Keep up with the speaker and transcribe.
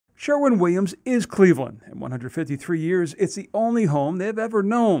Sherwin-Williams is Cleveland. In 153 years, it's the only home they've ever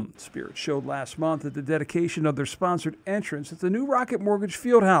known. Spirit showed last month at the dedication of their sponsored entrance at the new Rocket Mortgage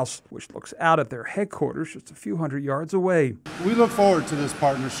Fieldhouse, which looks out at their headquarters just a few hundred yards away. We look forward to this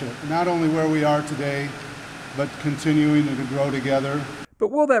partnership, not only where we are today, but continuing to grow together. But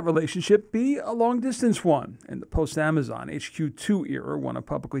will that relationship be a long-distance one? In the post-Amazon HQ2 era, when a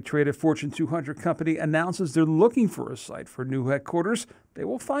publicly traded Fortune 200 company announces they're looking for a site for new headquarters, they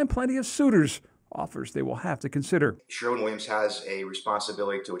will find plenty of suitors, offers they will have to consider. Sherwin-Williams has a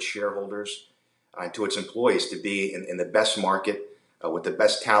responsibility to its shareholders and to its employees to be in the best market, with the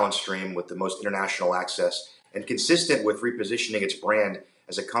best talent stream, with the most international access, and consistent with repositioning its brand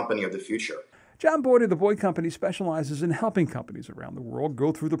as a company of the future. John Boyd of the Boyd Company specializes in helping companies around the world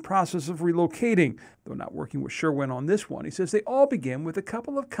go through the process of relocating. Though not working with Sherwin on this one, he says they all begin with a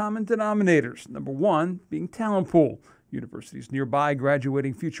couple of common denominators. Number one being talent pool. Universities nearby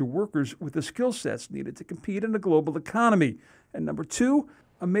graduating future workers with the skill sets needed to compete in a global economy. And number two,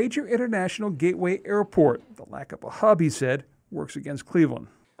 a major international gateway airport. The lack of a hub, he said, works against Cleveland.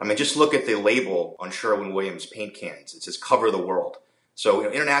 I mean, just look at the label on Sherwin-Williams paint cans. It says cover the world.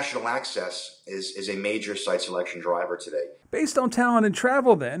 So international access is a major site selection driver today. Based on talent and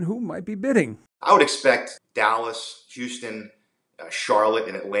travel, then, who might be bidding? I would expect Dallas, Houston, Charlotte,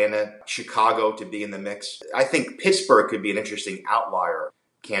 and Atlanta, Chicago to be in the mix. I think Pittsburgh could be an interesting outlier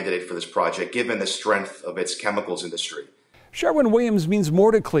candidate for this project, given the strength of its chemicals industry. Sherwin-Williams means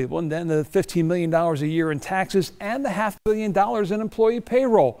more to Cleveland than the $15 million a year in taxes and the $500 million in employee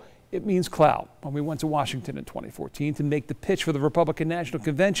payroll. It means clout. When we went to Washington in 2014 to make the pitch for the Republican National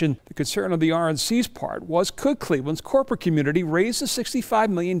Convention, the concern on the RNC's part was, could Cleveland's corporate community raise the $65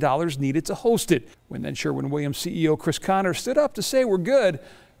 million needed to host it? When then Sherwin-Williams CEO Chris Connor stood up to say we're good,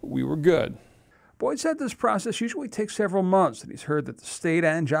 we were good. Boyd said this process usually takes several months, and he's heard that the state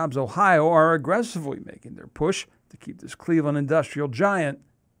and Jobs Ohio are aggressively making their push to keep this Cleveland industrial giant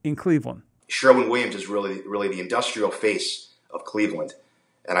in Cleveland. Sherwin-Williams is really the industrial face of Cleveland.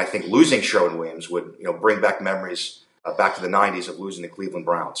 And I think losing Sherwin-Williams would, bring back memories back to the 90s of losing the Cleveland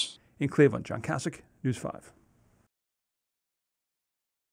Browns. In Cleveland, John Kasich, News 5.